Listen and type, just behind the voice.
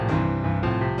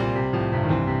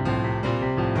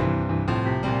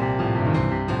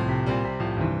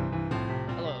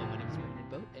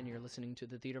to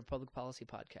the Theater of Public Policy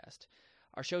podcast.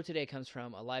 Our show today comes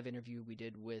from a live interview we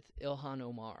did with Ilhan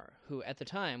Omar, who at the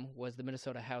time was the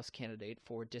Minnesota House candidate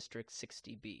for District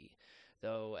 60B.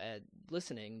 Though,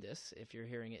 listening this, if you're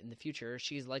hearing it in the future,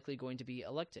 she's likely going to be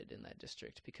elected in that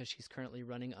district because she's currently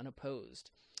running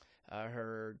unopposed.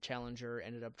 Her challenger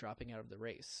ended up dropping out of the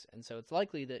race, and so it's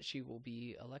likely that she will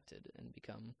be elected and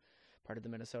become part of the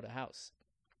Minnesota House.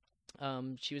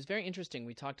 She was very interesting.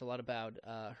 We talked a lot about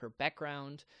her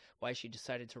background, why she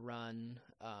decided to run,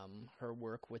 her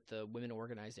work with the Women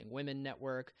Organizing Women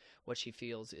Network, what she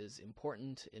feels is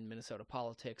important in Minnesota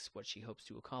politics, what she hopes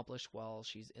to accomplish while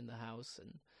she's in the House,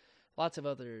 and lots of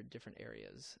other different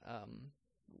areas.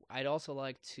 I'd also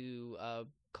like to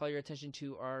call your attention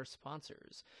to our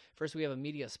sponsors. First, we have a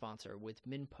media sponsor with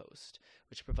MinnPost,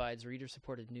 which provides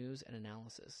reader-supported news and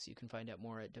analysis. You can find out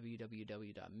more at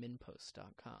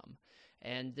www.minnpost.com.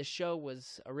 And this show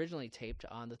was originally taped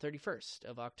on the 31st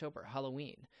of October,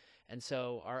 Halloween. And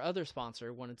so our other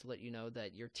sponsor wanted to let you know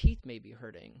that your teeth may be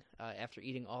hurting after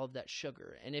eating all of that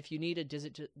sugar. And if you need a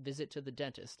visit to the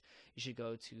dentist, you should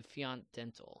go to Fiant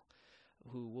Dental,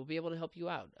 who will be able to help you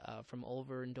out from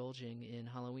overindulging in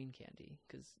Halloween candy,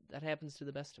 because that happens to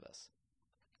the best of us.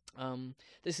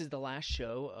 This is the last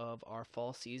show of our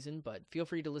fall season, but feel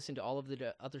free to listen to all of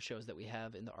the other shows that we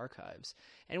have in the archives,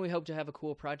 and we hope to have a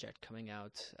cool project coming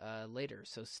out later,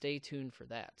 so stay tuned for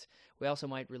that. We also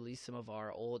might release some of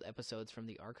our old episodes from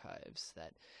the archives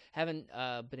that haven't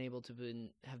been able to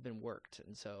have been worked,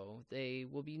 and so they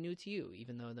will be new to you,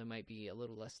 even though they might be a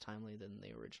little less timely than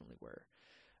they originally were.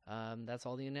 That's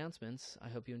all the announcements. I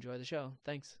hope you enjoy the show.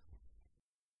 Thanks.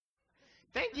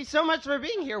 Thank you so much for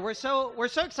being here. We're so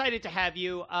excited to have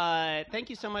you. Thank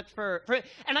you so much for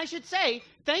and I should say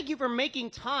thank you for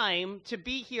making time to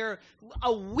be here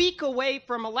a week away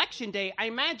from Election Day. I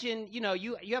imagine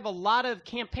you have a lot of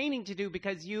campaigning to do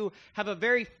because you have a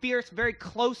very fierce, very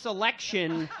close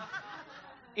election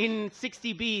in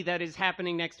 60B that is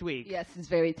happening next week. Yes, it's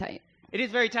very tight. It is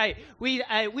very tight. We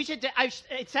should.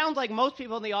 It sounds like most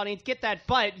people in the audience get that,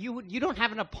 but you don't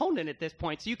have an opponent at this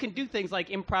point, so you can do things like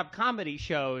improv comedy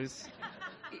shows.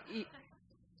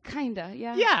 Kinda,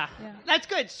 yeah. Yeah, that's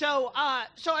good. So, I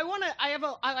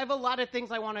have a lot of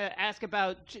things I want to ask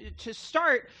about. To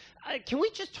start, can we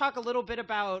just talk a little bit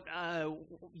about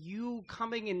you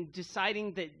coming and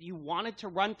deciding that you wanted to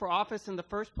run for office in the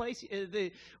first place?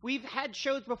 We've had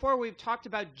shows before. We've talked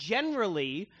about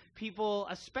generally people,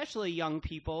 especially young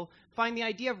people, find the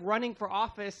idea of running for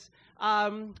office, I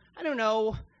don't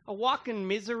know, a walk in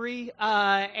misery,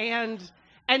 And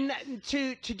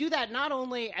to do that not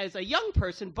only as a young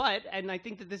person, but, and I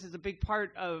think that this is a big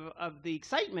part of the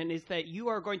excitement, is that you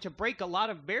are going to break a lot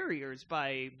of barriers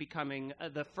by becoming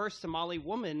the first Somali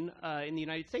woman in the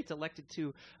United States elected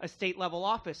to a state-level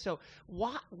office. So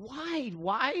why,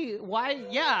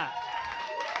 yeah.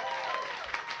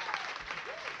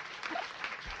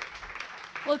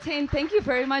 Well, Tane, thank you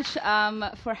very much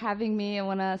for having me. I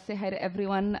want to say hi to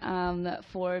everyone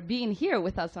for being here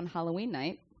with us on Halloween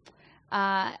night.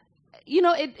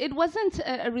 It wasn't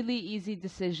a really easy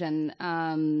decision.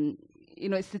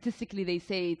 Statistically, they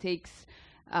say it takes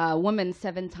women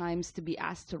 7 times to be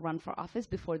asked to run for office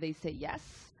before they say yes.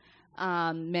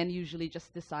 Men usually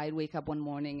just decide, wake up one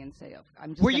morning and say, oh,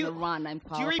 I'm just going to run. I'm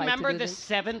qualified. Do you remember the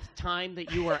 7th time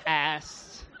that you were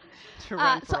asked to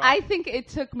run for office? I think it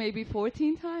took maybe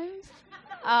 14 times.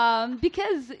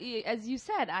 Because, as you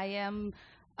said, I am...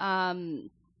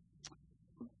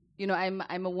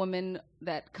 I'm a woman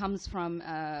that comes from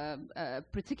a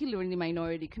particularly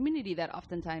minority community that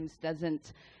oftentimes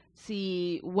doesn't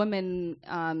see women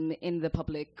in the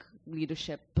public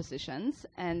leadership positions.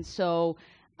 And so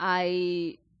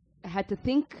I had to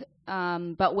think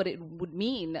about what it would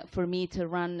mean for me to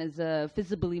run as a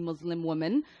visibly Muslim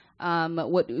woman,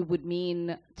 what it would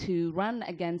mean to run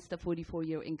against a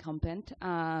 44-year incumbent,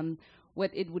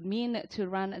 what it would mean to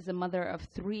run as a mother of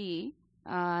 3,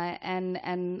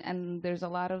 and there's a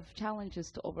lot of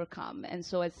challenges to overcome. And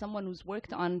so as someone who's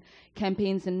worked on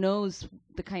campaigns and knows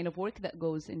the kind of work that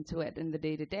goes into it in the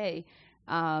day-to-day,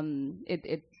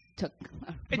 it took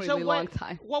a really long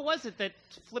time. What was it that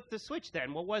flipped the switch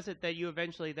then? What was it that you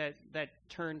eventually that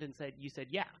turned and said,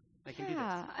 yeah, I can do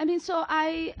this? I mean, so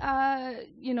I,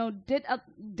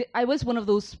 I was one of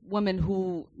those women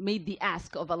who made the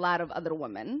ask of a lot of other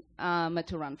women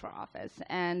to run for office,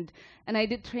 and I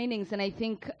did trainings, and I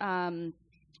think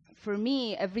for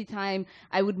me, every time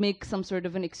I would make some sort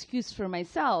of an excuse for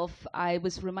myself, I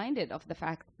was reminded of the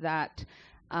fact that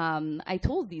I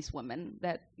told these women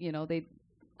that they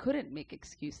couldn't make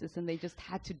excuses and they just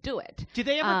had to do it. Did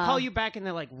they ever call you back and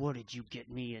they're like, "What did you get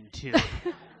me into?"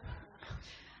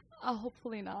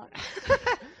 Hopefully not.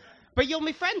 But you'll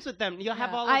be friends with them. You'll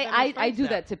have all of them. I do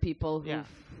that to people Yeah.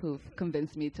 who've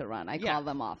convinced me to run. I Yeah. call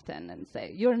them often and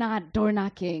say, "You're not door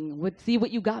knocking. See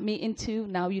what you got me into?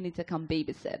 Now you need to come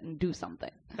babysit and do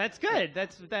something." That's good.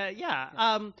 That's that. Yeah.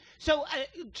 So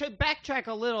to backtrack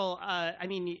a little,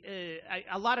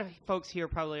 a lot of folks here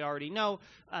probably already know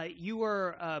you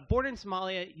were born in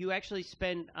Somalia. You actually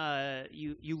spent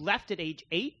you left at age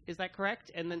 8. Is that correct?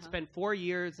 And then spent 4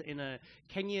 years in a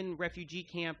Kenyan refugee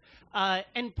camp.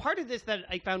 And part of this that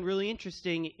I found really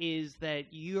interesting is that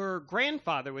your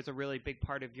grandfather was a really big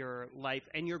part of your life,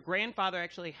 and your grandfather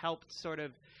actually helped sort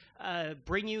of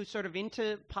bring you sort of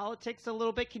into politics a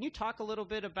little bit. Can you talk a little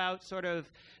bit about sort of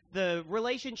the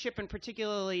relationship and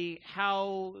particularly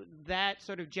how that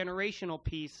sort of generational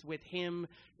piece with him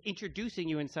introducing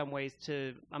you in some ways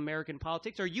to American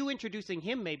politics, or you introducing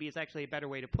him maybe is actually a better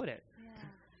way to put it?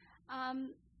 Yeah.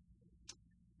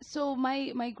 So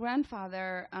my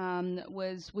grandfather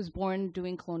was born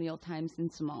during colonial times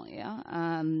in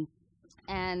Somalia,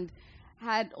 and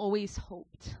had always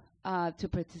hoped to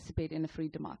participate in a free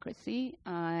democracy,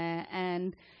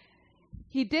 and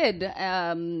he did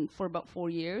for about 4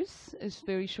 years. It was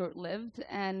very short-lived,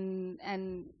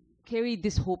 and carried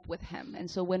this hope with him. And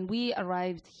so when we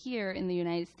arrived here in the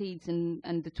United States,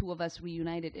 and the two of us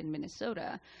reunited in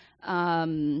Minnesota,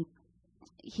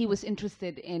 he was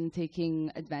interested in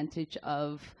taking advantage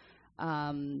of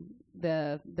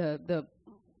the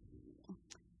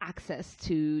access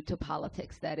to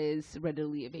politics that is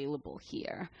readily available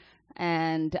here.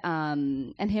 And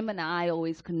him and I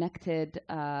always connected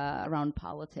around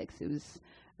politics. It was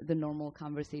the normal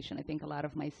conversation. I think a lot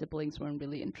of my siblings weren't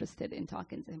really interested in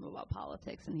talking to him about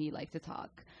politics, and he liked to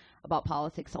talk about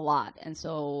politics a lot. And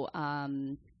so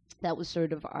that was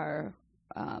sort of our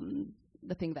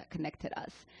the thing that connected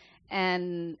us.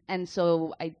 And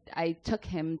so I took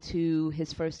him to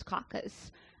his first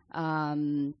caucus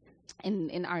in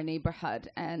our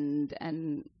neighborhood, and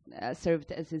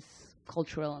served as his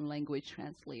cultural and language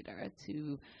translator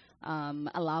to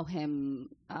allow him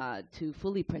to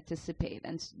fully participate.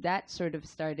 And that sort of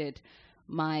started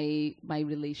my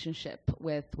relationship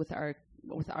with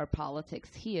our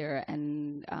politics here,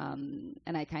 and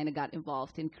I kind of got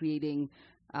involved in creating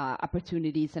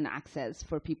opportunities and access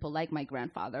for people like my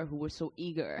grandfather, who were so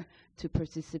eager to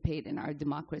participate in our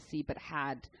democracy, but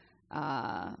had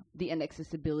the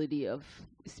inaccessibility of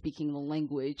speaking the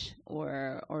language,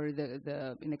 or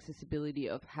the inaccessibility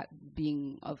of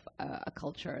being of a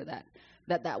culture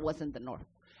that wasn't the norm.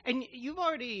 And you've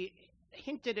already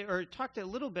hinted or talked a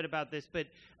little bit about this, but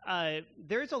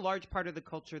there's a large part of the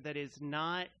culture that is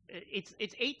not. It's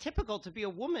atypical to be a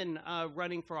woman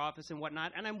running for office and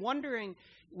whatnot. And I'm wondering,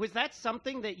 was that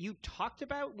something that you talked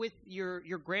about with your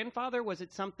grandfather? Was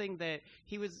it something that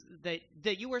he was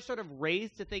that you were sort of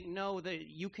raised to think, no, that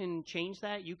you can change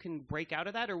that, you can break out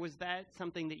of that, or was that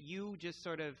something that you just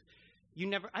sort of you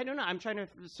never? I don't know. I'm trying to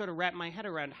sort of wrap my head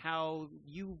around how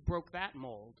you broke that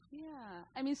mold. Yeah,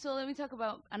 I mean, so let me talk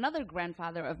about another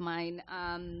grandfather of mine.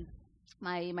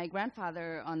 My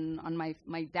grandfather on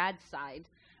my dad's side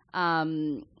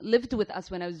lived with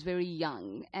us when I was very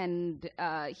young, and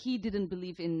he didn't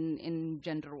believe in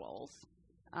gender roles,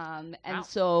 and Wow.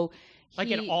 so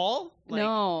Like at all? Like,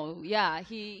 no, yeah,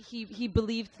 he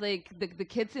believed like the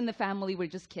kids in the family were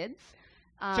just kids.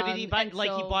 So did he buy and he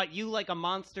so- bought you like a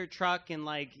monster truck and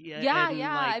like Yeah, and,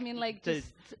 yeah. like, I mean, like the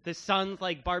just the son's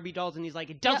like Barbie dolls, and he's like,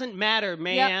 it doesn't matter,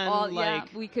 man. yeah,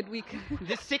 Like we could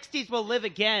the '60s will live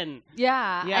again.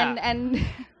 yeah, Yeah. and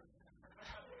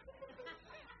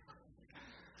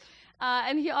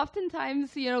and he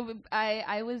oftentimes,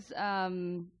 I was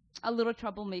a little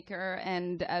troublemaker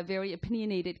and a very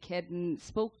opinionated kid, and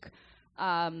spoke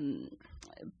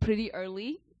pretty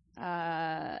early,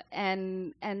 and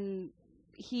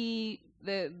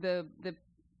the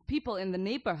people in the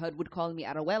neighborhood would call me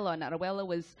Arawela, and Arawela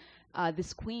was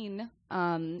this queen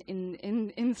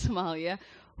in Somalia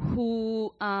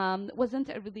who wasn't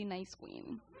a really nice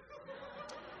queen.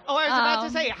 Oh, I was about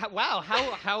to say, wow,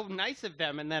 how nice of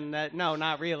them, and then no,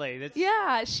 not really. It's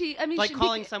Yeah, like she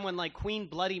calling someone like Queen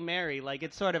Bloody Mary, like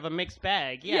it's sort of a mixed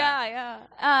bag. Yeah.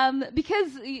 Yeah.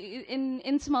 Because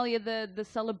in Somalia, the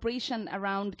celebration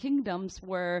around kingdoms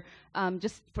were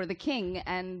just for the king,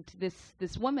 and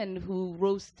this woman who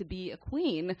rose to be a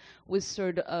queen was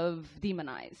sort of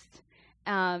demonized.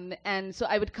 And so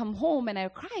I would come home and I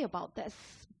would cry about this,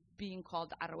 being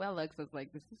called Arawela, because I was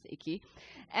like, this is icky.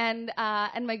 And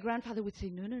my grandfather would say,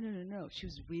 no, she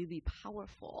was really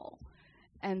powerful.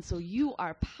 And so you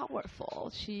are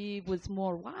powerful. She was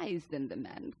more wise than the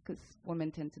men, because women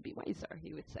tend to be wiser,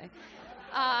 he would say.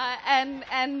 And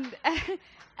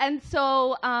and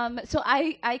so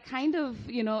I kind of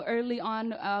early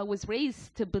on was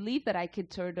raised to believe that I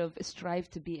could sort of strive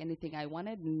to be anything I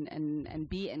wanted and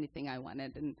be anything I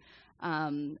wanted.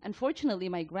 And unfortunately,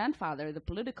 my grandfather, the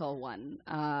political one,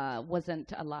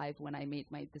 wasn't alive when I made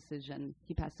my decision.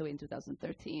 He passed away in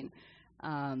 2013.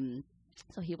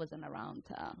 So he wasn't around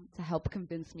to help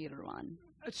convince me to run.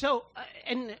 So,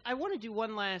 and I want to do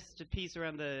one last piece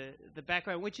around the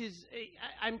background, which is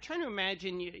I'm trying to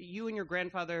imagine you and your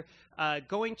grandfather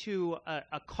going to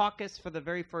a caucus for the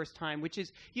very first time, which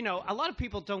is, a lot of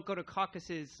people don't go to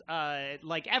caucuses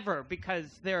like ever because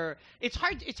it's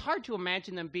hard to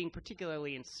imagine them being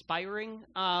particularly inspiring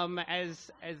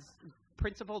as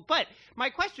principled. But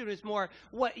my question is more,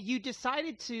 what you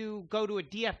decided to go to a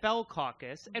DFL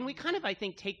caucus, and we kind of, I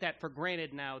think, take that for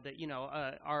granted now that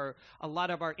a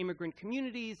lot of our immigrant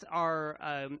communities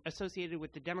are associated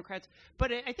with the Democrats.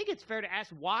 But I think it's fair to ask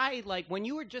why, like, when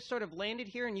you were just sort of landed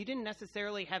here and you didn't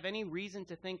necessarily have any reason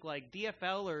to think like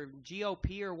DFL or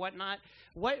GOP or whatnot,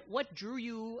 what drew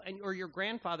you or your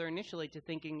grandfather initially to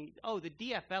thinking, oh, the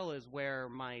DFL is where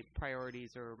my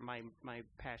priorities or my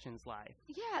passions lie?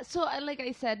 Yeah, so like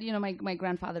I said, my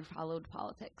grandfather followed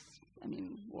politics. I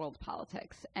mean, world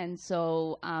politics. And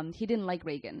so he didn't like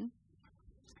Reagan.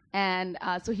 And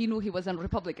so he knew he wasn't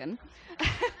Republican.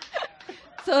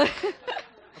 So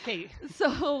okay.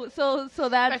 So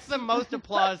that's the most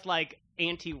applause like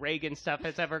anti-Reagan stuff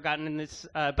has ever gotten in this,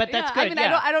 but that's good. I mean,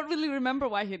 I don't really remember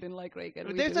why he didn't like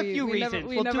Reagan. There's a few reasons.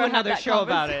 We'll do another show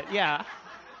about it. Yeah.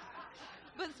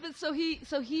 But so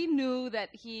he knew that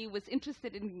he was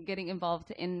interested in getting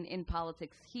involved in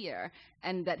politics here,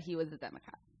 and that he was a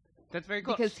Democrat. That's very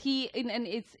cool. Because and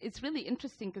it's really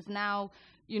interesting because now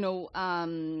we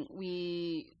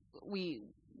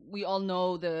all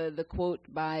know the quote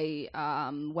by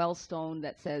Wellstone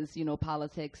that says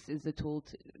politics is a tool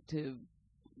to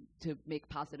make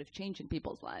positive change in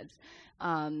people's lives,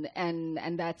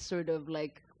 and that's sort of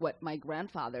like what my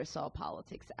grandfather saw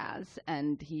politics as,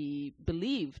 and he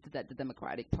believed that the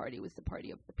Democratic Party was the party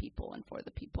of the people and for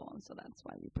the people, and so that's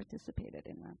why we participated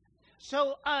in that.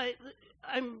 So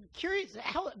I'm curious,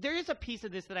 how there is a piece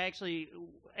of this that I actually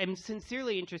am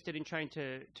sincerely interested in trying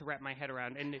to wrap my head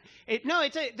around. And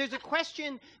there's a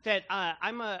question that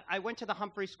I went to the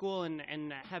Humphrey School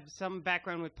and have some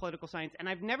background with political science, and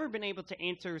I've never been able to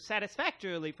answer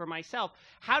satisfactorily for myself.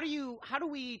 How do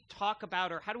we talk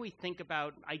about, or how do we think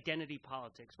about identity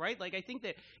politics, right? Like, I think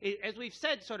that as we've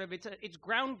said, sort of, it's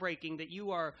groundbreaking that you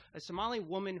are a Somali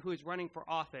woman who is running for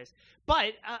office.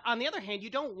 But on the other hand, you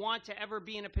don't want to ever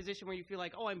be in a position where you feel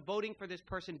like, oh, I'm voting for this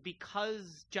person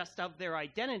because just of their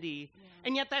identity,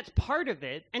 and yet that's part of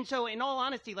it. And so, in all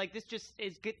honesty, like, this just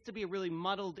gets to be a really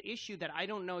muddled issue that I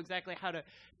don't know exactly how to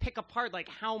pick apart. Like,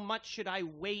 how much should I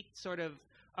weight sort of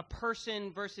a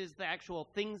person versus the actual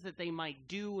things that they might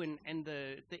do, and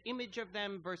the image of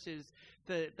them versus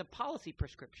the policy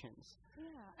prescriptions? Yeah,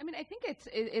 I mean, I think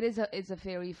it's a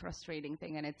very frustrating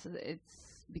thing, and it's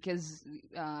because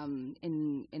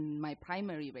in my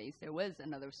primary race there was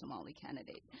another Somali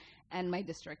candidate, and my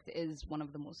district is one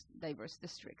of the most diverse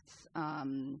districts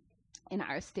in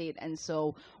our state, and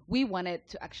so we wanted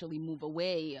to actually move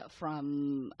away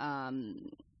from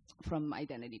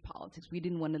identity politics. We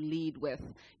didn't want to lead with,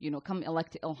 come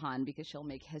elect Ilhan because she'll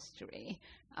make history.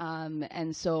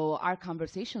 And so our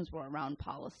conversations were around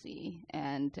policy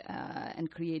and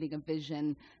creating a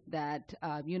vision that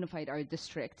unified our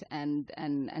district and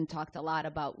talked a lot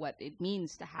about what it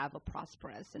means to have a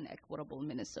prosperous and equitable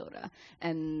Minnesota,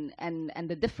 and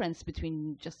the difference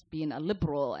between just being a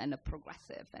liberal and a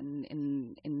progressive, and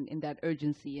in that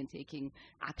urgency and taking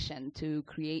action to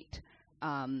create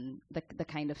the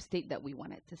kind of state that we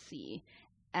wanted to see.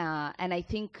 And I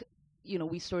think,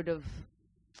 we sort of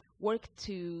worked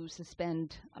to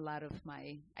suspend a lot of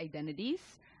my identities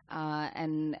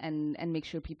and make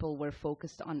sure people were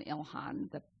focused on Ilhan,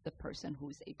 the person who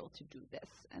is able to do this,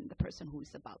 and the person who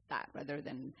is about that, rather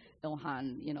than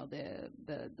Ilhan,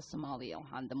 the Somali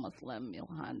Ilhan, the Muslim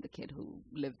Ilhan, the kid who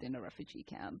lived in a refugee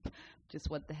camp, just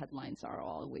what the headlines are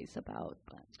always about.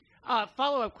 But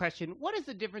follow-up question. What is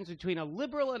the difference between a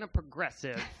liberal and a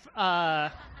progressive?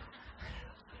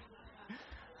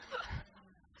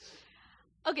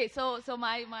 Okay, so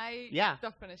my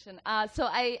definition. So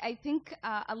I think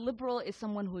a liberal is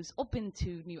someone who is open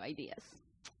to new ideas,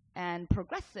 and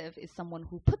progressive is someone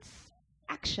who puts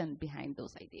action behind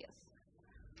those ideas.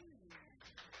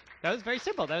 That was very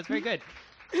simple. That was very good.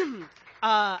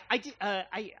 I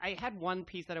had one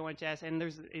piece that I wanted to ask, and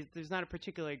there's not a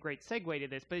particularly great segue to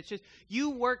this, but it's just,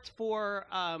 you worked for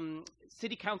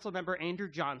City Council member Andrew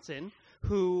Johnson,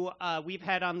 who we've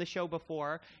had on the show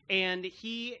before, and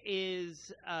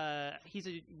he's a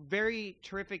very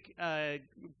terrific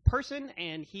person,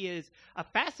 and he is a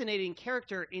fascinating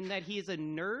character in that he is a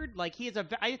nerd. Like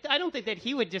I don't think that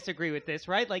he would disagree with this,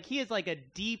 right? Like he is like a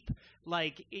deep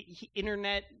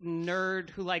internet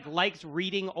nerd who likes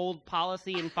reading old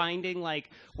policy and finding like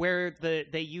where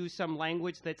they use some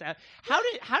language that's out.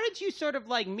 How did you sort of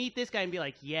like meet this guy and be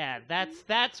like, yeah,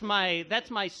 that's my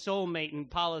soulmate in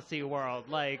policy world,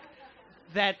 like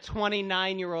that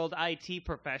 29-year-old IT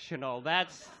professional.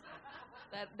 That's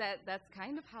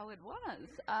kind of how it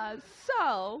was.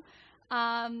 So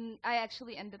I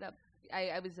actually ended up.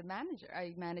 I was a manager.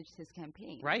 I managed his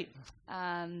campaign. Right.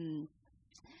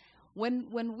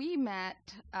 When we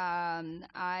met,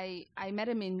 I met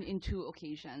him in two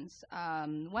occasions.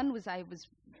 One was I was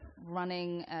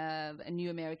running a New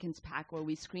Americans PAC where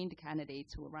we screened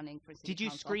candidates who were running for city Did you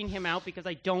council. screen him out? Because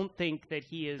I don't think that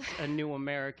he is a New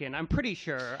American. I'm pretty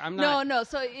sure. I'm not. No.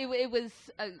 So it was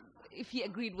if he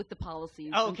agreed with the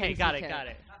policies. Oh, okay, got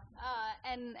it.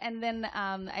 And then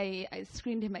I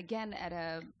screened him again at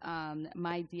a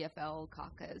my DFL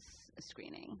caucus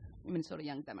screening, Minnesota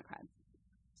Young Democrats.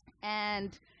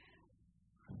 And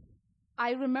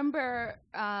I remember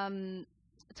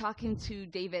talking to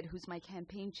David, who's my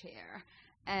campaign chair,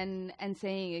 and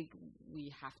saying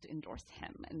we have to endorse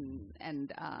him,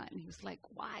 and he was like,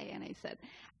 why? And I said,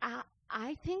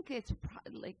 I think it's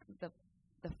like the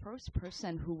first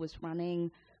person who was running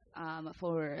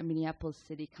for a Minneapolis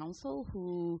City Council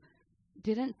who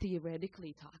didn't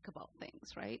theoretically talk about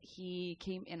things, right? He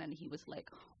came in and he was like,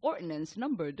 ordinance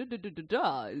number is,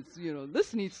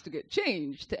 this needs to get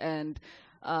changed, and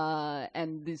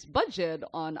this budget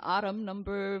on item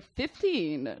number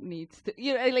 15 needs to,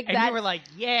 like and that. You were like,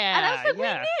 yeah. And I was like,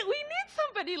 yeah. we need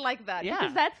somebody like that, Yeah.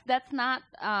 because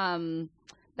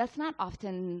that's not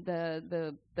often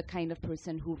the kind of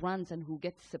person who runs and who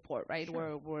gets support, right?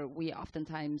 Sure. Where we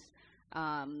oftentimes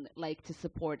like to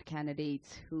support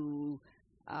candidates who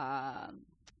are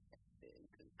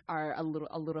a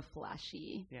little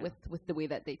flashy with the way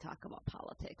that they talk about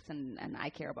politics, and I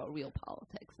care about real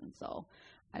politics, and so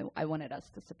I wanted us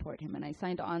to support him, and I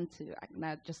signed on to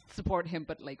not just support him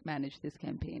but like manage this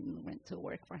campaign, and went to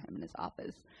work for him in his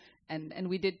office, and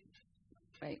we did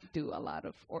do a lot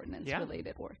of ordinance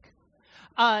related work.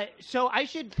 So I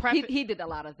should preface. He did a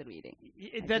lot of the reading.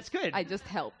 That's good. I just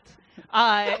helped.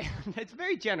 That's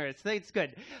very generous. That's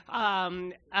good.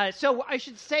 So I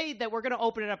should say that we're going to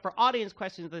open it up for audience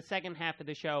questions in the second half of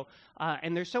the show,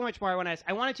 and there's so much more I want to ask.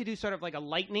 I wanted to do sort of like a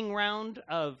lightning round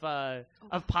of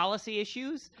policy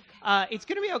issues. It's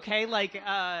going to be okay. Like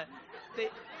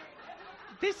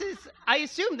I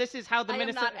assume this is how the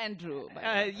Minnesota. I am not Andrew.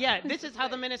 This is how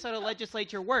the Minnesota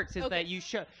legislature works. Is that you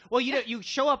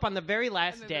show up on the very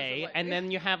last day, and then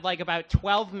you have like about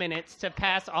 12 minutes to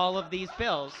pass all of these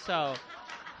bills.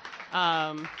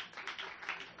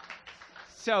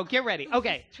 So get ready.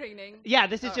 Okay. Training. Yeah,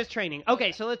 this is just training.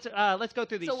 Okay, so let's go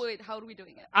through these. So wait, how are we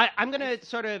doing it? I'm gonna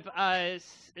sort of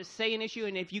say an issue,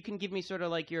 and if you can give me sort of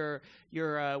like your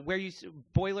where you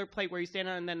boilerplate where you stand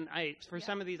on, and then for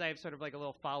some of these I have sort of like a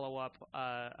little follow up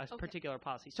particular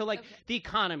policy. So like the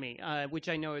economy, which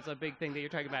I know is a big thing that you're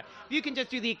talking about. If you can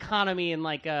just do the economy in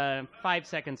like 5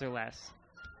 seconds or less.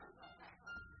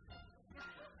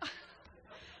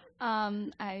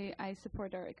 I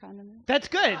support our economy. That's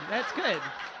good. That's good.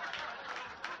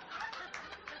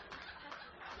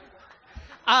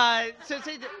 So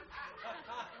say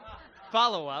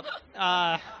follow up.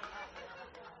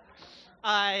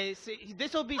 So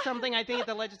this will be something I think at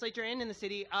the legislature and in the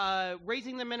city,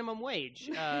 raising the minimum wage,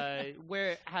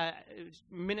 where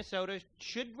Minnesota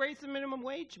should raise the minimum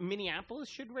wage. Minneapolis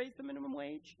should raise the minimum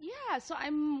wage. Yeah, so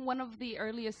I'm one of the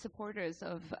earliest supporters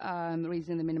of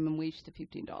raising the minimum wage to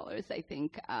 $15. I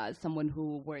think someone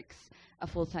who works a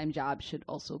full-time job should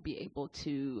also be able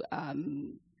to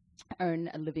earn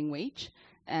a living wage,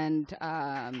 and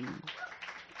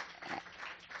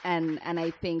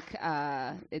I think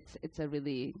it's a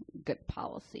really good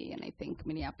policy, and I think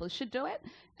Minneapolis should do it,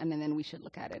 and then we should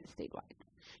look at it statewide.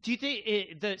 Do you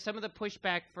think some of the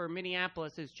pushback for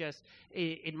Minneapolis is just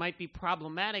it might be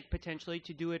problematic potentially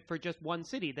to do it for just one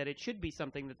city, that it should be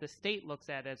something that the state looks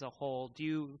at as a whole?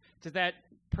 Does that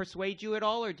persuade you at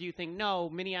all, or do you think, no,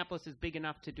 Minneapolis is big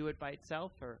enough to do it by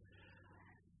itself? Or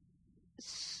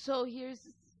So here's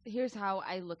here's how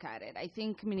I look at it. I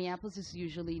think Minneapolis is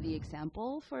usually the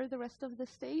example for the rest of the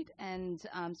state. And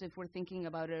so if we're thinking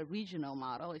about a regional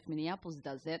model, if Minneapolis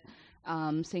does it,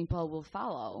 St. Paul will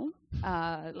follow,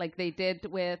 like they did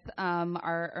with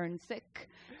our Earn Sick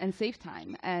and Save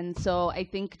Time. And so I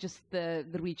think just the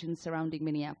region surrounding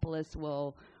Minneapolis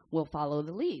will follow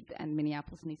the lead, and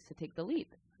Minneapolis needs to take the lead.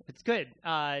 It's good.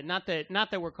 Not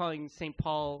that we're calling St.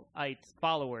 Paulites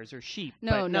followers or sheep.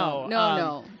 No.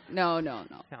 No.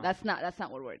 That's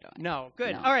not what we're doing. No.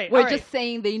 Good. No. All right. We're just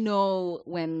saying they know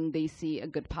when they see a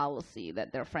good policy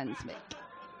that their friends make.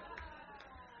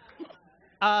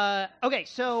 Okay.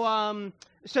 So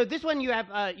this one you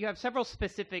have several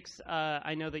specifics.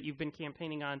 I know that you've been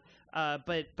campaigning on.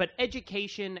 But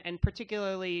education, and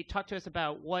particularly talk to us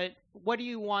about what do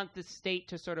you want the state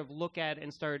to sort of look at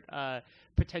and start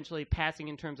potentially passing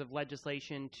in terms of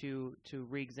legislation to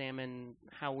re-examine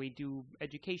how we do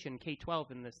education,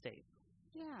 K-12 in the state?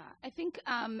 Yeah, I think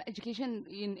education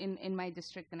in my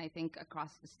district, and I think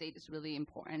across the state, is really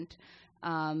important.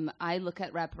 I look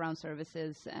at wraparound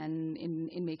services and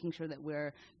in making sure that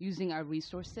we're using our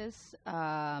resources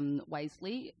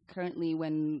wisely. Currently,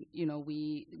 when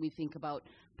we think about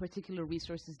particular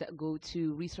resources that go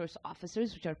to resource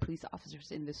officers, which are police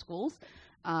officers in the schools,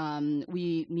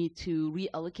 we need to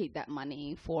reallocate that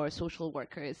money for social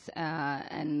workers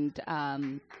and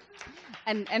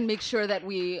make sure that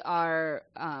we are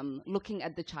looking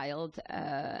at the child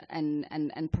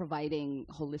and providing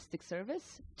holistic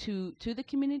service to the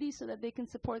community so that they can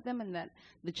support them and that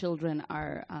the children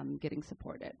are getting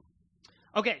supported.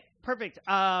 Okay, perfect.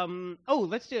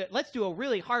 Let's do it. Let's do a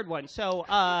really hard one. So,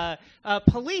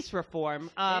 police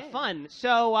reform, fun.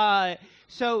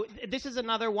 So this is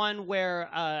another one where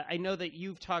I know that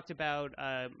you've talked about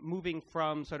moving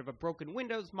from sort of a broken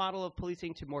windows model of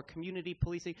policing to more community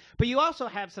policing, but you also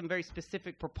have some very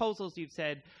specific proposals you've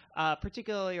said,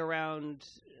 particularly around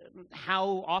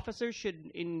how officers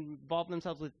should involve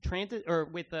themselves with transit or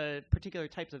with particular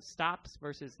types of stops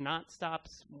versus not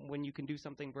stops, when you can do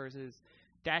something versus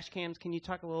dash cams. Can you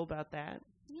talk a little about that?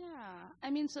 Yeah, I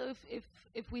mean, so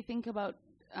if we think about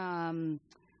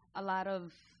a lot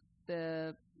of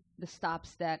the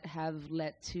stops that have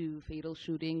led to fatal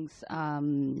shootings,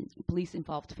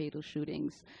 police-involved fatal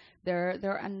shootings,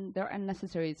 they're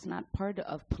unnecessary. It's not part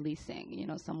of policing.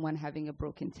 Someone having a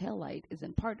broken taillight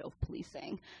isn't part of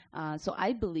policing. So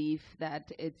I believe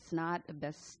that it's not the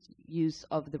best use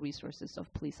of the resources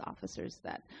of police officers,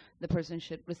 that the person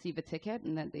should receive a ticket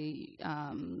and that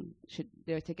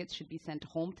their tickets should be sent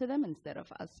home to them instead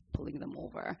of us pulling them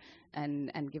over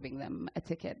and giving them a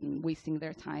ticket and wasting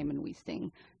their time and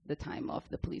wasting the time of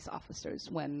the police officers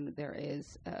when there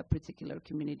is particular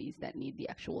communities that need the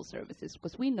actual services.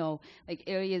 Because we know, like,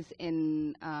 areas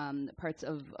in parts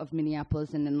of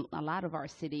Minneapolis and in a lot of our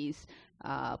cities,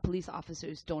 police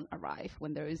officers don't arrive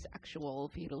when there is actual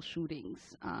fatal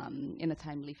shootings in a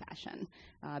timely fashion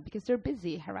because they're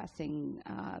busy harassing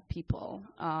people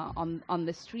on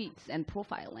the streets and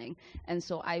profiling. And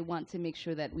so I want to make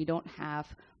sure that we don't have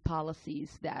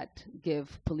policies that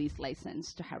give police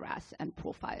license to harass and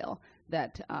profile,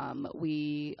 that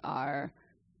we are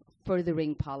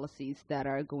furthering policies that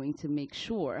are going to make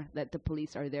sure that the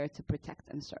police are there to protect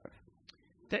and serve.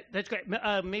 That's great.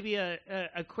 Maybe a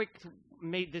quick,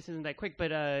 this isn't that quick,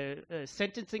 but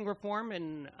sentencing reform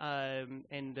and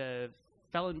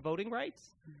felon voting rights?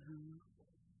 Mm-hmm.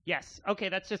 Yes. Okay,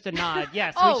 that's just a nod.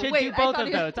 Yes, we should do both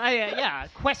of those.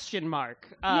 Question mark.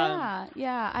 I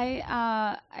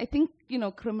think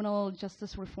criminal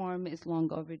justice reform is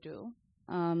long overdue.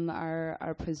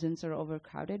 Our prisons are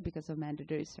overcrowded because of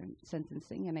mandatory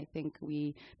sentencing, and I think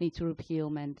we need to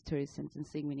repeal mandatory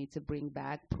sentencing. We need to bring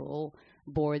back parole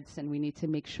boards, and we need to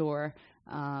make sure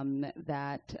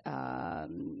that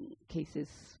cases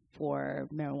for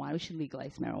marijuana, we should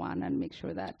legalize marijuana and make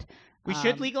sure that we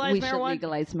should legalize marijuana. Should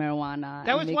legalize marijuana.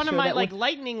 That was one of my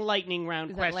lightning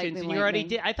round questions, and you already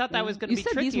did. I thought that was going to be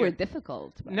trickier. You said these were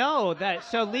difficult. No,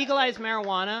 so legalize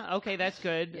marijuana. Okay, that's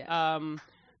good. Yes.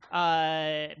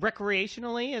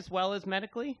 Recreationally as well as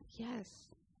medically. Yes.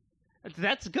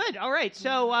 That's good. All right.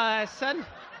 So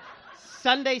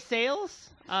Sunday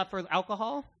sales for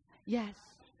alcohol. Yes.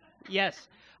 Yes.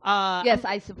 Yes,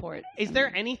 I support. Is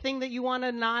there anything that you want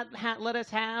to not let us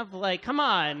have? Like, come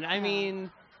on. I mean,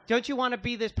 don't you want to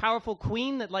be this powerful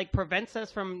queen that, like, prevents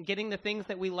us from getting the things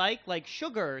that we like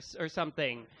sugar or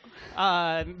something?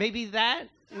 Maybe that?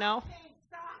 No?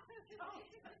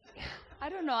 I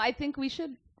don't know. I think we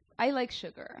should. I like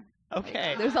sugar.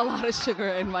 Okay. There's a lot of sugar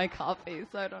in my coffee,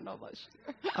 so I don't know about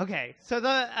sugar. Okay. So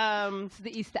the It's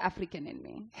the East African in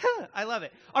me. I love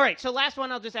it. All right. So last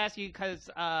one, I'll just ask you because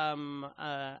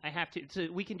I have to. So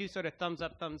we can do sort of thumbs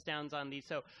up, thumbs downs on these.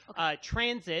 So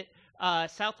transit,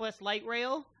 Southwest Light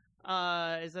Rail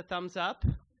is a thumbs up.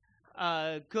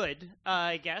 Good.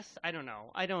 I guess. I don't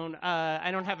know. I don't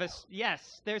have a.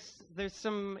 Yes. There's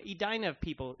some Edina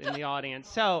people in the audience.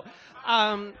 So,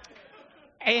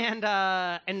 and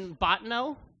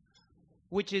Botano,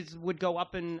 which would go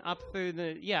up through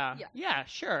the yeah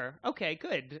sure, okay,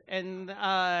 good. And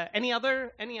any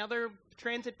other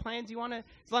transit plans you want to,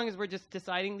 as long as we're just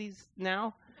deciding these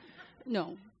now?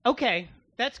 No. Okay,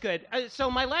 that's good.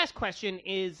 So my last question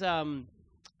is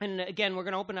and again, we're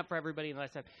going to open up for everybody in the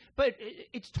last time. But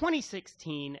it's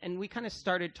 2016, and we kind of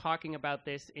started talking about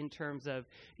this in terms of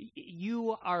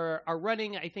you are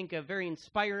running, I think, a very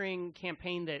inspiring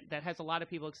campaign that has a lot of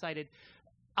people excited.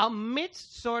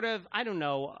 Amidst sort of, I don't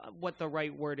know what the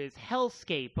right word is,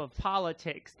 hellscape of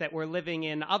politics that we're living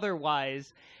in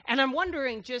otherwise. And I'm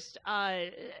wondering just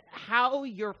how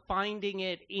you're finding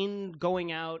it in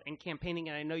going out and campaigning.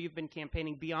 And I know you've been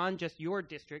campaigning beyond just your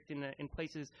district in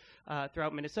places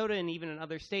throughout Minnesota and even in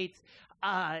other states.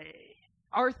 Are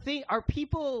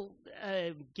people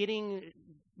getting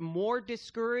more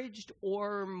discouraged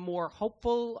or more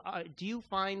hopeful? Do you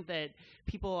find that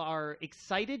people are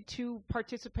excited to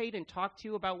participate and talk to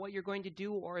you about what you're going to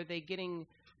do, or are they getting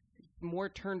more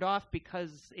turned off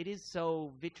because it is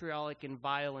so vitriolic and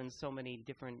vile in so many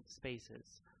different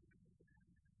spaces?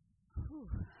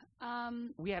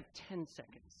 We have 10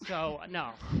 seconds, so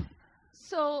no.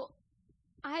 So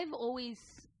I've always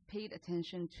paid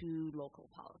attention to local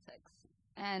politics.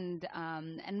 And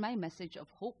my message of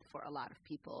hope for a lot of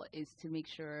people is to make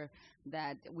sure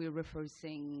that we're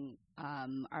reversing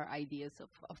our ideas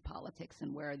of politics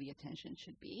and where the attention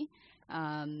should be,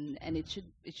 and it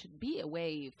should be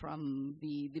away from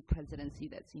the presidency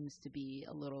that seems to be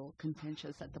a little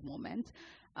contentious at the moment.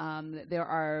 There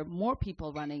are more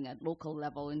people running at local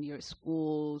level in your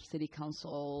school, city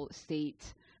council,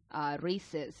 state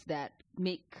races that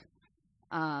make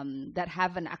that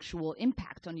have an actual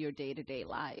impact on your day-to-day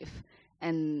life.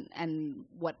 And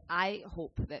what I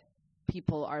hope that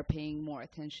people are paying more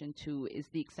attention to is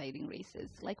the exciting races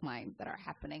like mine that are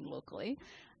happening locally.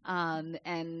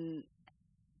 And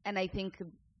I think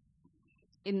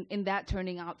in that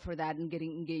turning out for that and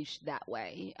getting engaged that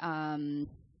way,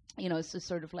 it's just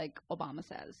sort of like Obama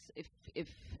says,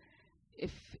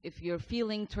 if you're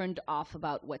feeling turned off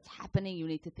about what's happening, you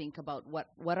need to think about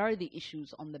what are the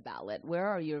issues on the ballot, where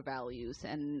are your values,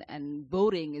 and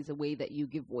voting is a way that you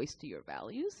give voice to your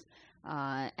values,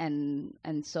 and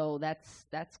so that's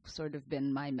sort of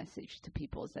been my message to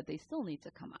people, is that they still need to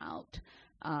come out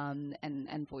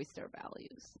and voice their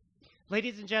values.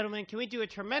 Ladies and gentlemen, can we do a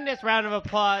tremendous round of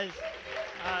applause?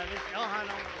 Ms. Ilhan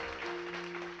Omar.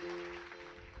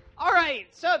 All right,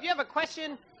 so if you have a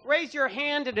question, raise your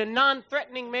hand in a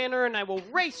non-threatening manner, and I will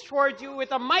race towards you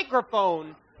with a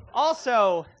microphone,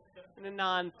 also in a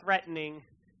non-threatening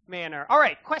manner. All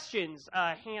right, questions,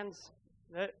 hands.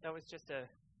 That was just a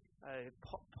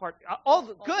part.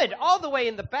 Good, all the way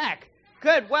in the back.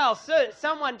 Good. Well, so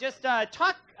someone just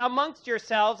talk amongst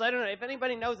yourselves. I don't know if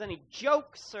anybody knows any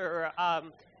jokes or.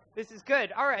 This is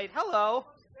good. All right. Hello.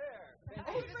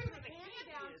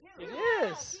 It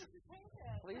is.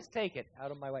 Please take it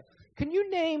out of my way. Can you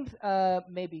name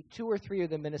maybe 2 or 3 of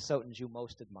the Minnesotans you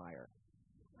most admire?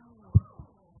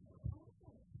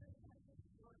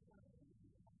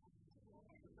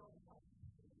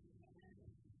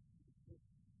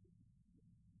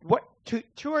 What?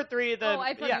 Two or 3 of the? Oh,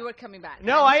 I thought you were coming back.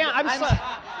 No, I'm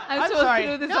supposed sorry.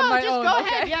 to do this no, on my just own. go Okay.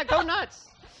 ahead. Yeah, go nuts.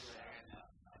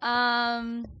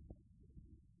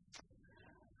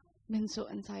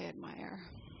 Minnesotans I admire.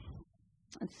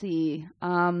 Let's see.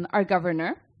 Our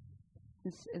governor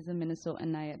is a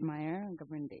Minnesotan I admire,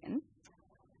 Governor Dayton.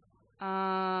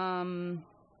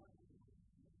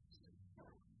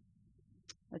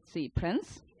 Let's see,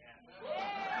 Prince.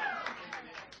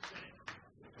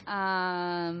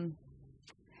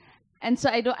 And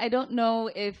so I don't know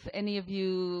if any of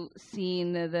you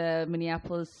seen the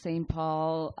Minneapolis St.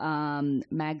 Paul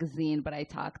magazine, but I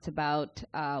talked about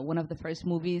one of the first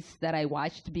movies that I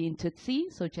watched being Tootsie.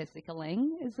 So Jessica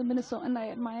Lange is a Minnesotan I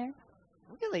admire.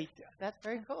 Really? That's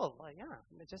very cool. Well, yeah,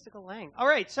 Jessica Lange. All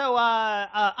right, so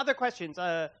other questions?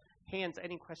 Hands,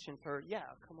 any questions for,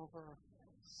 come over,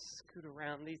 scoot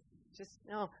around. These, just,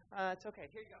 no, it's okay.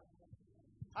 Here you go.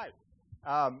 Hi.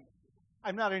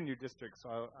 I'm not in your district,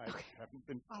 so I haven't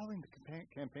been following the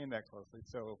campaign that closely.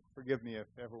 So forgive me if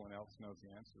everyone else knows the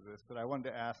answer to this. But I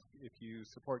wanted to ask if you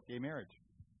support gay marriage.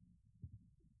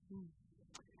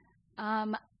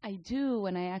 I do,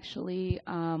 and I actually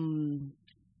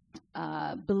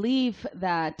believe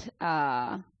that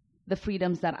the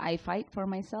freedoms that I fight for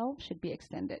myself should be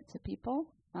extended to people.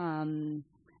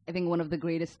 I think one of the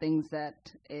greatest things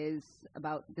that is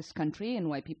about this country and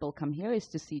why people come here is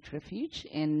to seek refuge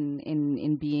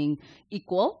in being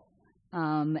equal.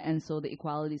 And so the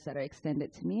equalities that are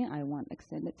extended to me, I want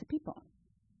extended to people.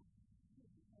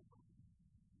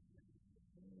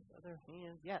 Other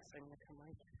hand, yes, I'm going to come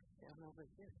right down over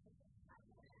here.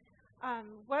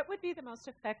 What would be the most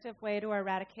effective way to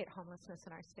eradicate homelessness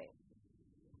in our state?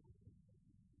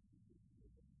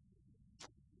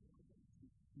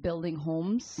 Building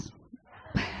homes,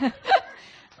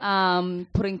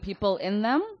 putting people in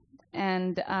them,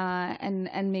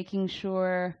 and making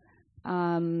sure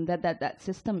that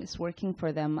system is working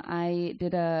for them. I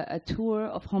did a tour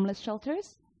of homeless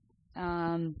shelters.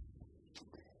 Was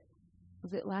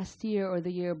it last year or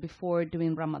the year before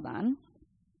during Ramadan?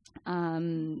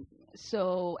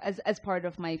 So as part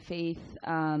of my faith,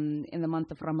 in the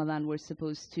month of Ramadan, we're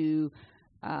supposed to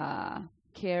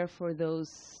care for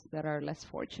those that are less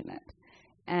fortunate,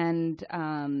 and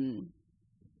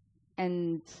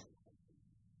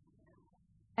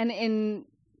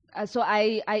so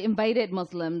I invited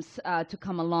Muslims to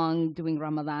come along during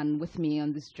Ramadan with me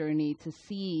on this journey to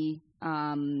see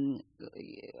how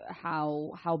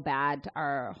bad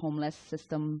our homeless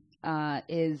system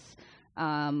is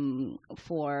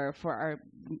for our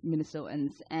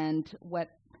Minnesotans, and what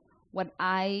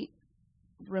I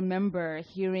remember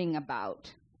hearing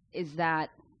about is that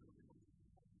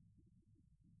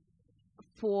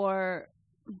for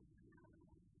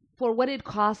what it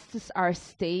costs our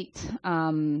state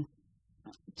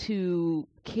to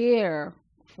care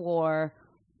for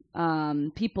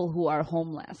people who are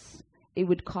homeless, it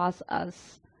would cost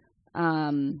us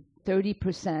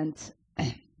 30%.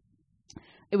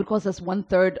 It would cost us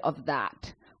 1/3 of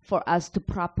that for us to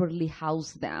properly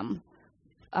house them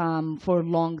for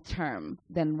long term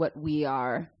than what we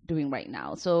are doing right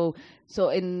now. So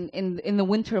in the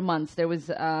winter months, there was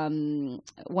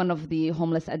one of the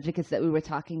homeless advocates that we were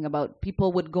talking about.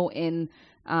 People would go in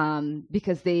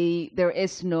because there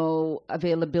is no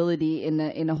availability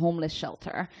in a homeless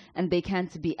shelter, and they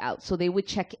can't be out. So they would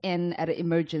check in at an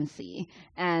emergency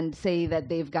and say that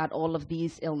they've got all of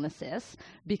these illnesses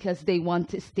because they want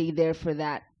to stay there for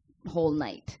that whole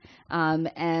night.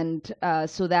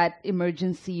 So that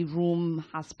emergency room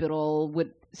hospital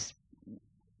would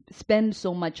spend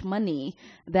so much money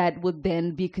that would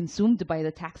then be consumed by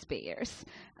the taxpayers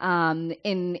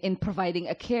in providing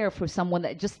a care for someone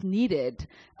that just needed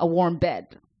a warm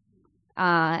bed.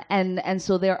 And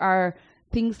so there are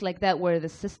things like that where the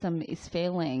system is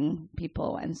failing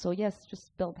people. And so, yes,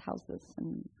 just build houses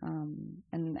and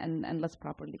let's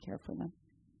properly care for them.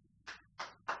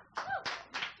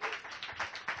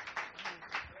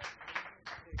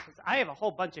 I have a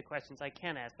whole bunch of questions I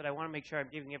can ask, but I want to make sure I'm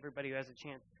giving everybody who has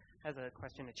a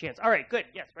question a chance. All right, good.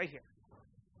 Yes, right here.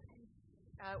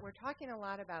 We're talking a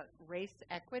lot about race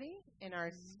equity in our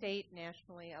state,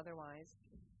 nationally, otherwise.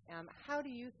 How do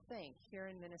you think here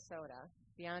in Minnesota,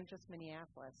 beyond just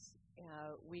Minneapolis,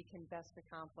 we can best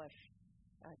accomplish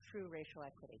true racial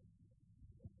equity?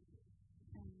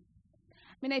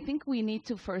 I mean, I think we need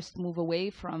to first move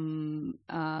away from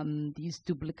these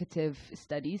duplicative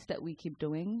studies that we keep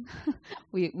doing.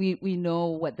 we know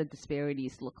what the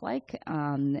disparities look like,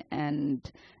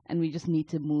 and we just need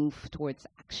to move towards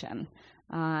action.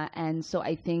 And so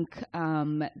I think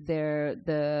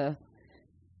the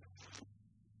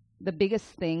biggest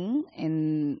thing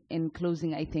in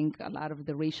closing, I think, a lot of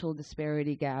the racial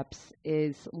disparity gaps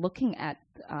is looking at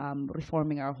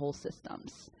reforming our whole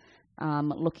systems.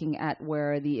 Looking at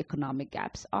where the economic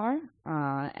gaps are,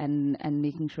 and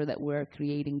making sure that we're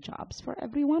creating jobs for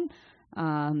everyone.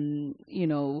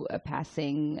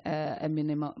 Passing a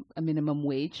minimum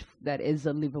wage that is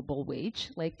a livable wage,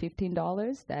 like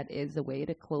 $15. That is a way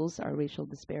to close our racial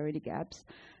disparity gaps.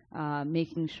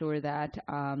 Making sure that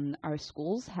our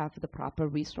schools have the proper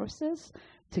resources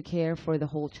to care for the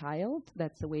whole child.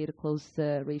 That's a way to close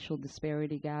the racial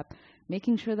disparity gap.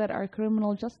 Making sure that our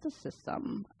criminal justice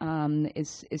system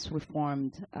is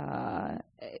reformed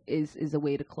is a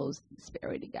way to close the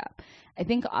disparity gap. I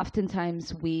think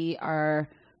oftentimes we are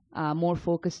more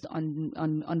focused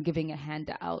on giving a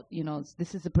handout.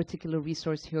 This is a particular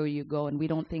resource, here you go, and we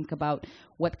don't think about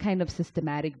what kind of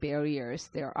systematic barriers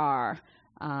there are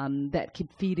that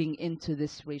keep feeding into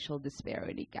this racial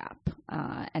disparity gap.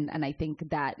 And I think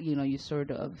that, you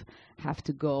sort of have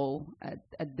to go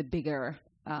at the bigger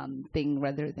thing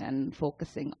rather than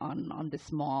focusing on the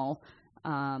small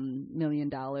 $1 million,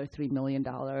 $3 million,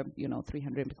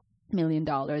 $300 million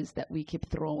that we keep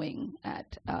throwing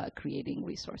at creating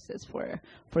resources for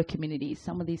communities.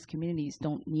 Some of these communities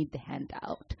don't need the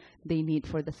handout. They need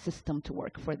for the system to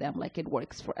work for them like it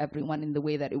works for everyone in the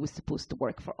way that it was supposed to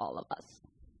work for all of us.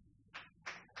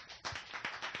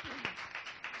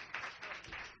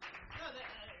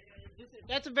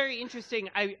 That's a very interesting.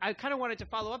 I kind of wanted to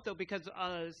follow up though, because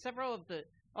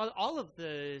all of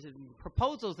the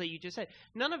proposals that you just said,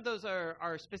 none of those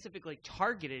are specifically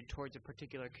targeted towards a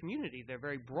particular community. They're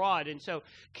very broad. And so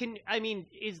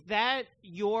is that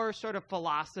your sort of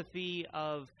philosophy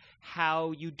of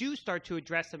how you do start to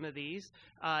address some of these,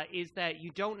 is that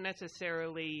you don't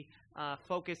necessarily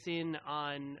focus in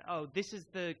on, this is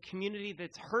the community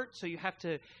that's hurt, so you have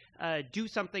to do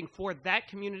something for that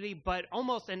community, but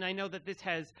almost, and I know that this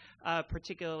has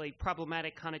particularly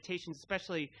problematic connotations,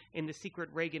 especially in the secret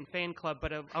Reagan fan club,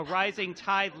 but a rising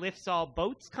tide lifts all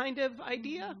boats kind of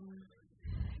idea?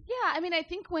 Yeah, I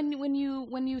think when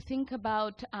you think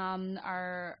about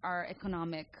our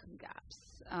economic gaps,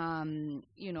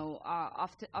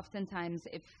 oftentimes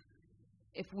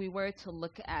if we were to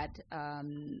look at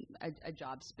a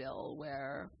jobs bill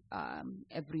where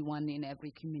everyone in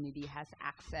every community has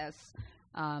access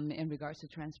in regards to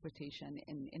transportation,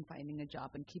 in finding a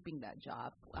job and keeping that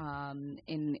job,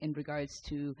 in regards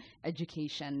to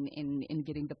education, in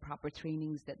getting the proper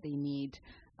trainings that they need,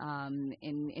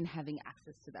 in having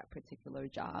access to that particular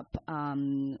job,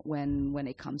 when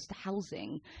it comes to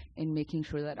housing, in making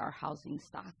sure that our housing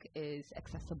stock is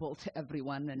accessible to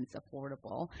everyone and it's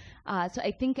affordable. So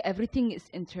I think everything is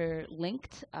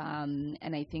interlinked, and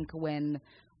I think when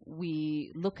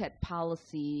we look at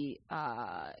policy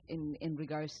in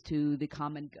regards to the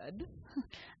common good,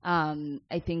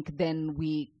 I think then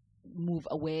we move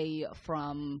away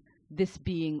from this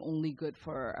being only good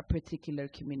for a particular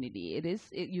community.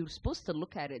 You're supposed to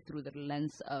look at it through the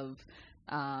lens of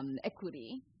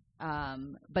equity,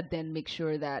 but then make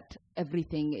sure that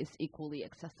everything is equally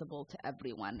accessible to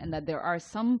everyone, and that there are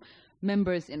some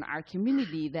members in our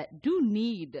community that do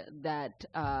need that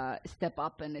step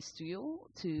up and a stool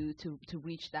to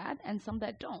reach that, and some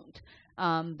that don't.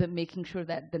 But making sure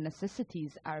that the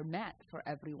necessities are met for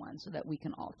everyone so that we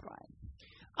can all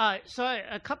thrive. So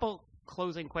a couple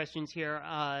closing questions here.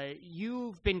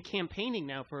 You've been campaigning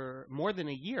now for more than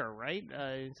a year, right?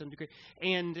 In some degree.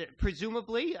 And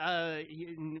presumably,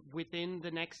 within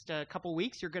the next couple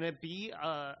weeks, you're going to be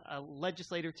a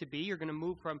legislator to be. You're going to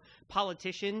move from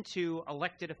politician to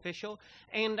elected official.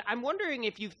 And I'm wondering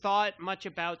if you've thought much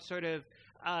about sort of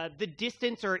the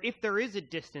distance, or if there is a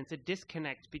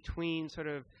disconnect between sort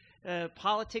of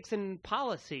politics and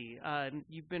policy.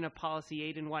 You've been a policy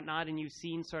aide and whatnot, and you've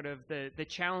seen sort of the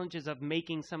challenges of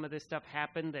making some of this stuff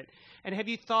happen. And have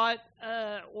you thought,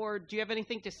 or do you have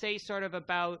anything to say sort of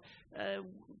about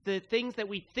the things that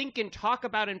we think and talk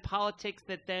about in politics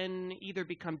that then either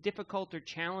become difficult or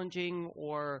challenging,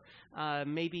 or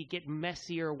maybe get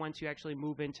messier once you actually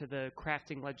move into the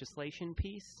crafting legislation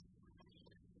piece?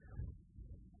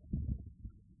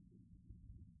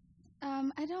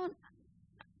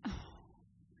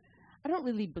 I don't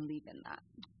really believe in that.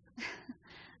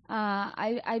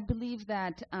 I believe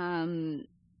that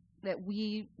that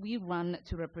we run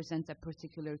to represent a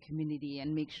particular community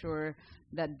and make sure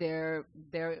that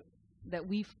that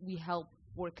we help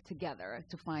work together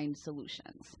to find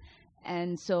solutions.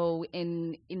 And so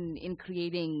in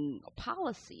creating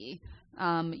policy,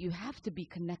 you have to be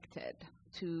connected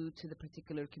to the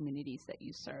particular communities that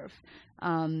you serve.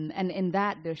 And in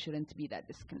that, there shouldn't be that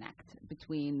disconnect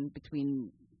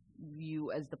between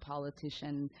you as the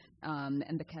politician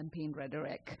and the campaign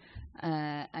rhetoric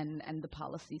and the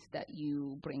policies that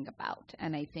you bring about.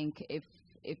 And I think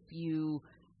if you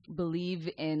believe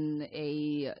in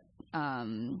a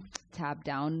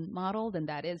top-down model, then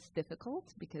that is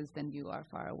difficult, because then you are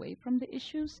far away from the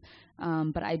issues.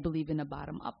 But I believe in a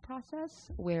bottom-up process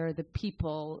where the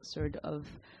people sort of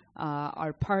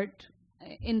are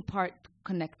in part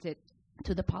connected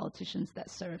to the politicians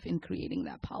that serve in creating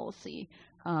that policy.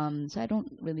 So I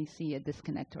don't really see a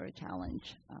disconnect or a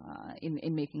challenge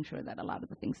in making sure that a lot of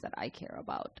the things that I care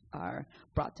about are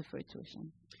brought to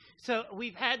fruition. So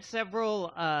we've had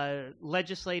several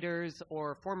legislators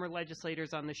or former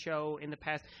legislators on the show in the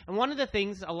past, and one of the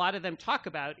things a lot of them talk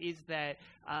about is that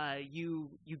you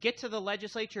get to the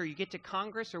legislature, or you get to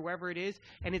Congress, or wherever it is,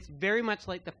 and it's very much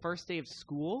like the first day of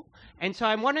school. And so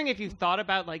I'm wondering if you've thought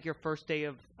about like your first day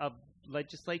of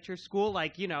legislature school?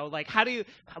 Like, like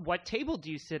what table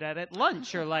do you sit at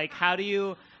lunch? Or like, how do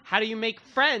you make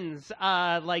friends?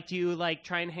 Like, do you like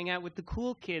try and hang out with the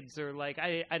cool kids? Or like,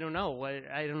 I don't know.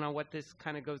 I don't know what this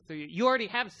kind of goes through. You already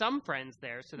have some friends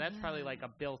there, so that's probably like a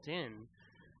built-in.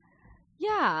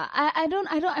 Yeah,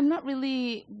 I'm not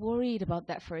really worried about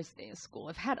that first day of school.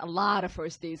 I've had a lot of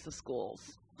first days of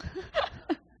schools.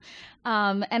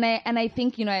 And I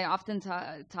think, I often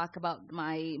talk about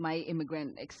my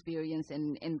immigrant experience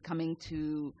in coming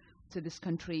to this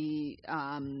country,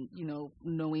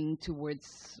 knowing 2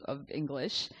 words of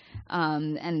English,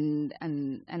 and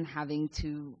having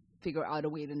to figure out a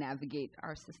way to navigate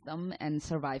our system and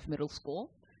survive middle school.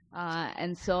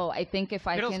 And so I think if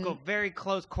middle can... school, very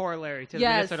close corollary to the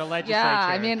Yes, Minnesota legislature. yeah,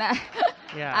 I mean...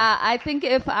 Yeah. I think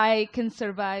if I can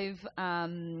survive,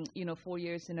 4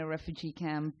 years in a refugee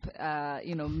camp,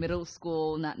 middle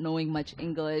school, not knowing much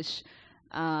English,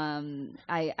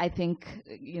 I think,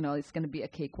 it's going to be a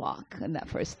cakewalk on that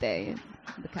first day in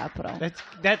the Capitol.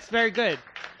 That's very good.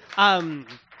 On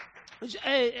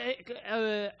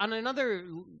another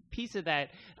piece of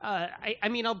that, I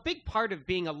mean, a big part of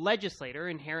being a legislator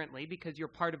inherently, because you're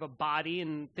part of a body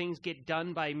and things get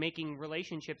done by making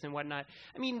relationships and whatnot.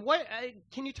 I mean,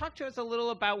 can you talk to us a little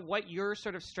about what your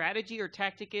sort of strategy or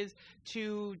tactic is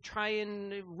to try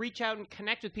and reach out and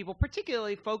connect with people,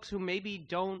 particularly folks who maybe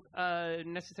don't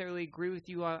necessarily agree with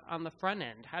you on the front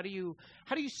end? How do you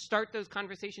start those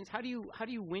conversations? How do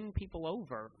you win people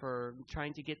over for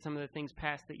trying to get some of the things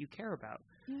passed that you care about?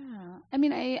 Yeah, I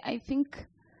mean, I think,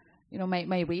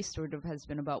 my race sort of has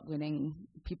been about winning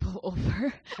people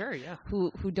over. Sure, yeah.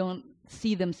 Who don't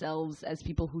see themselves as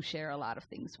people who share a lot of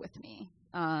things with me.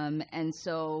 And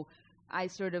so I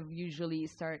sort of usually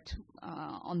start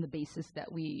on the basis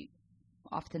that we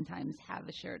oftentimes have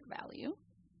a shared value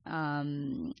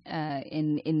in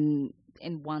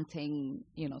wanting,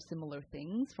 similar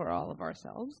things for all of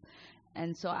ourselves.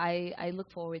 And so I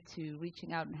look forward to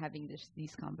reaching out and having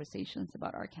these conversations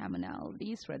about our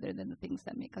commonalities rather than the things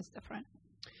that make us different.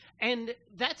 And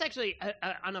that's actually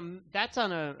on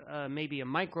a maybe a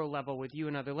micro level with you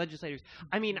and other legislators.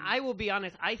 I mean, I will be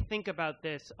honest, I think about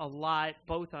this a lot,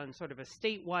 both on sort of a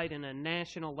statewide and a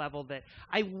national level, that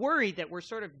I worry that we're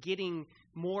sort of getting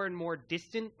more and more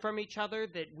distant from each other,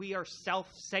 that we are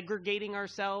self-segregating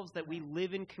ourselves, that we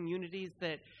live in communities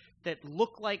that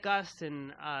look like us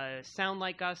and sound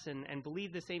like us and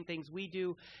believe the same things we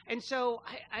do. And so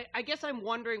I guess I'm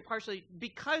wondering, partially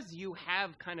because you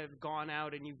have kind of gone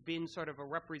out and you've been sort of a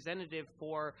representative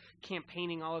for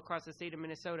campaigning all across the state of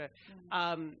Minnesota,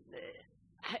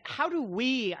 how do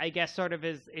we, I guess, sort of,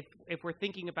 as if we're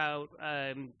thinking about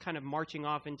kind of marching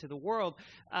off into the world,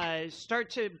 start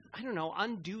to, I don't know,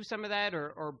 undo some of that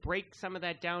or break some of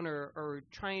that down or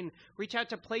try and reach out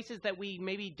to places that we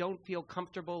maybe don't feel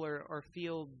comfortable or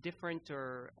feel different,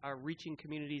 or are reaching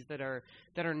communities that are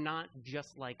not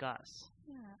just like us?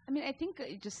 Yeah, I mean, I think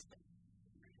just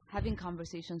having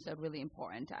conversations are really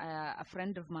important. A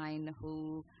friend of mine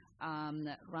who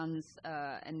runs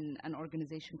an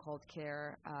organization called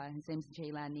CARE. His name's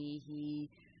Jaylani. He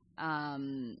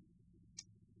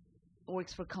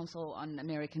works for Council on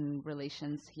American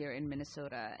Relations here in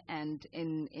Minnesota. And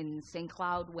in St.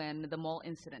 Cloud, when the mall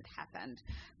incident happened,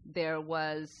 there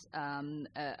was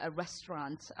a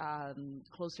restaurant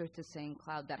closer to St.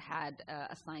 Cloud that had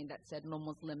a sign that said "No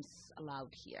Muslims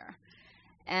allowed here."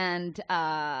 And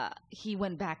he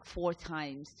went back 4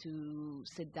 times to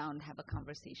sit down and have a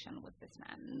conversation with this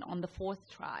man. And on the 4th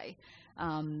try,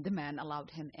 the man allowed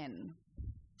him in.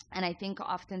 And I think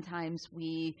oftentimes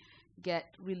we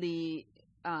get really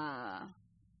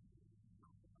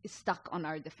stuck on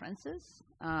our differences,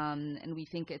 and we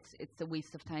think it's a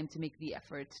waste of time to make the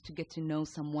effort to get to know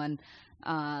someone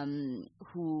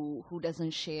who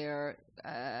doesn't share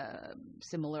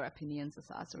similar opinions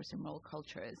as us or similar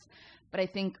cultures. But I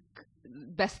think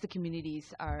best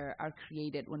communities are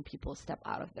created when people step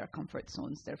out of their comfort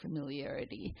zones, their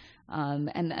familiarity,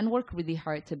 and work really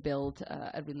hard to build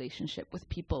a relationship with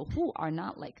people who are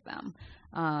not like them.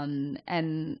 And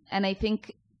I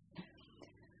think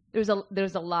there's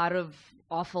a lot of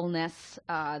awfulness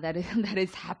that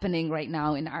is happening right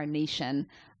now in our nation,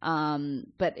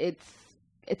 but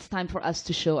it's time for us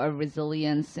to show our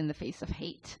resilience in the face of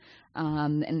hate,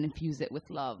 and infuse it with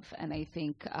love. And I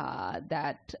think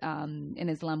that in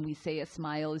Islam we say a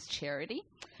smile is charity,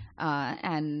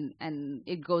 and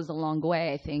it goes a long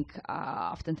way. I think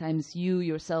oftentimes you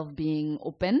yourself being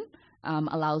open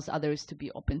allows others to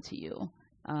be open to you.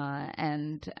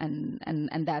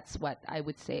 and that's what I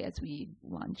would say as we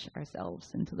launch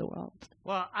ourselves into the world.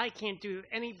 Well, I can't do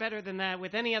any better than that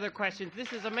with any other questions.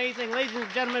 This is amazing. Ladies and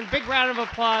gentlemen, big round of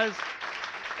applause.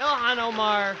 Ilhan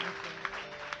Omar.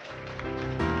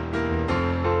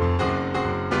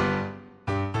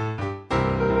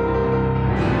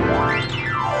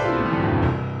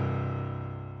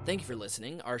 Thank you for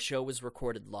listening. Our show was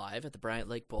recorded live at the Bryant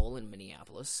Lake Bowl in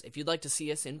Minneapolis. If you'd like to see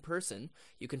us in person,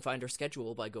 you can find our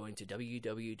schedule by going to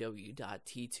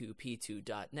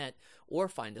www.t2p2.net or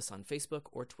find us on Facebook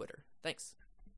or Twitter. Thanks.